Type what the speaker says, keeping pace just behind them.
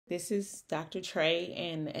This is Dr. Trey,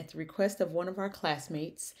 and at the request of one of our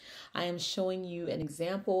classmates, I am showing you an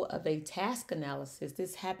example of a task analysis.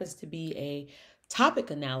 This happens to be a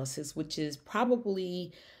topic analysis, which is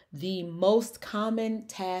probably the most common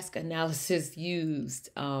task analysis used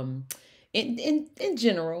in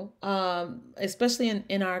general, especially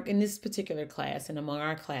in this particular class and among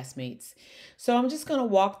our classmates. So I'm just going to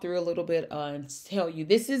walk through a little bit and tell you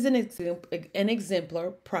this is an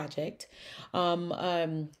exemplar project.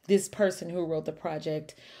 This person who wrote the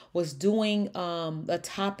project was doing the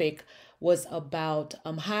topic was about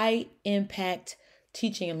high impact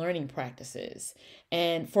teaching and learning practices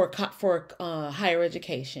and for higher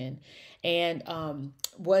education. And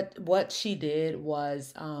what she did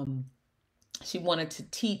was she wanted to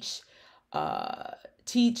teach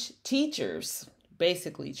teachers,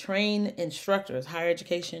 basically train instructors, higher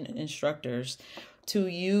education instructors, to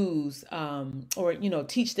use or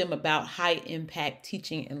teach them about high impact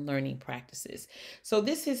teaching and learning practices. So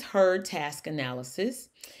this is her task analysis.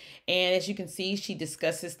 And as you can see, she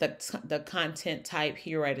discusses the content type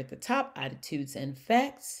here right at the top, attitudes and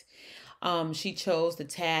facts. She chose the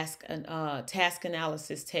task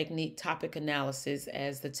analysis technique, topic analysis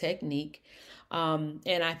as the technique.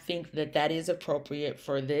 And I think that is appropriate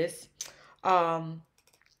for this.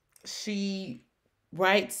 She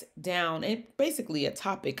writes down, and basically a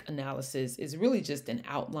topic analysis is really just an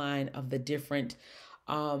outline of the different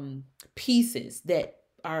pieces that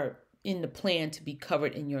are in the plan to be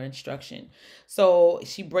covered in your instruction. So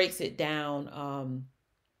she breaks it down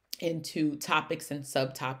into topics and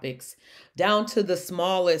subtopics down to the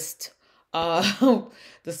smallest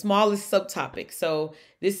subtopic. So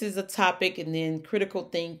this is a topic, and then critical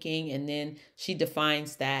thinking, and then she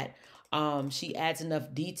defines that. She adds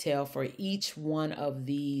enough detail for each one of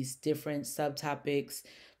these different subtopics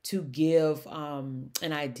to give an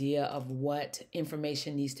idea of what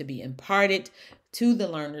information needs to be imparted to the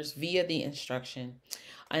learners via the instruction.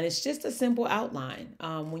 And it's just a simple outline.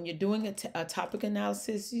 When you're doing a topic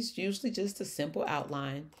analysis, it's usually just a simple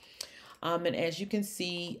outline. And as you can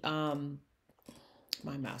see, my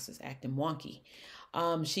mouse is acting wonky.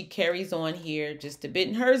 She carries on here just a bit,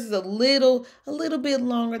 and hers is a little bit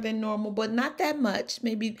longer than normal, but not that much.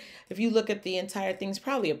 Maybe if you look at the entire thing, it's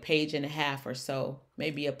probably a page and a half or so,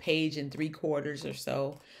 maybe a page and 3/4 or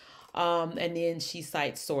so. And then she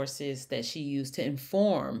cites sources that she used to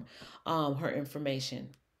inform her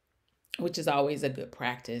information, which is always a good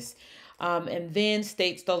practice. And then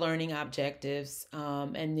states the learning objectives,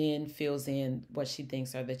 and then fills in what she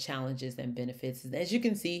thinks are the challenges and benefits. And as you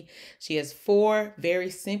can see, she has 4 very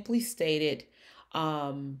simply stated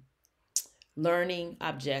learning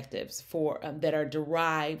objectives that are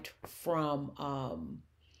derived from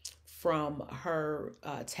her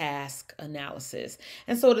task analysis.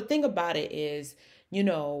 And so the thing about it is,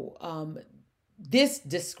 this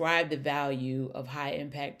described the value of high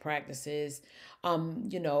impact practices.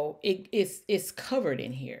 It's covered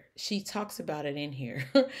in here. She talks about it in here.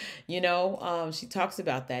 She talks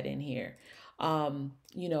about that in here.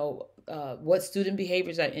 What student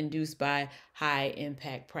behaviors are induced by high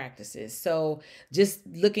impact practices. So just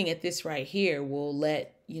looking at this right here will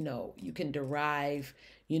let you can derive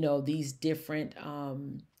these different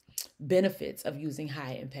benefits of using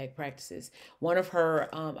high impact practices. One of her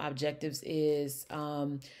objectives is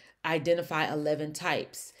identify 11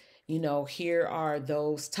 types. Here are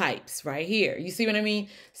those types right here. You see what I mean?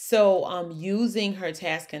 So using her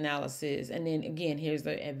task analysis, and then again, here's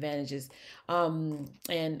the advantages.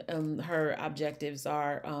 And her objectives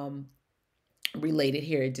are related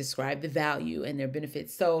here. Describe the value and their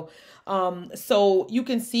benefits. So you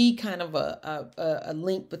can see kind of a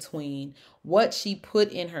link between what she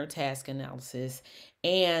put in her task analysis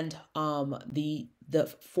and the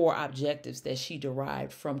 4 objectives that she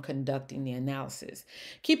derived from conducting the analysis.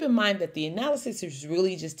 Keep in mind that the analysis is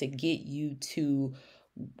really just to get you to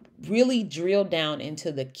really drill down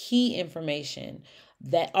into the key information,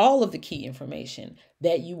 all of the key information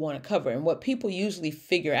that you want to cover. And what people usually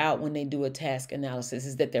figure out when they do a task analysis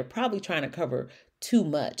is that they're probably trying to cover too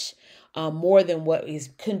much, more than what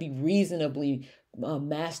can be reasonably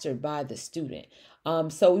mastered by the student.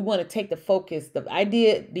 So we want to take the focus. The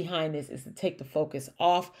idea behind this is to take the focus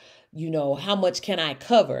off, how much can I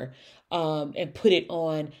cover, and put it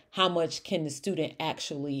on how much can the student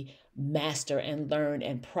actually master and learn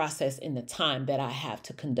and process in the time that I have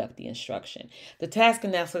to conduct the instruction. The task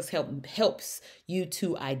analysis helps you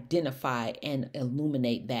to identify and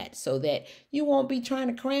illuminate that, so that you won't be trying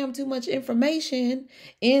to cram too much information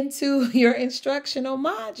into your instructional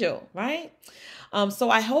module, right? So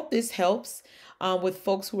I hope this helps. with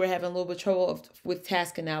folks who are having a little bit of trouble with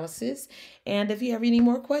task analysis. And if you have any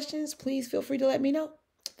more questions, please feel free to let me know.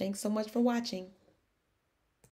 Thanks so much for watching.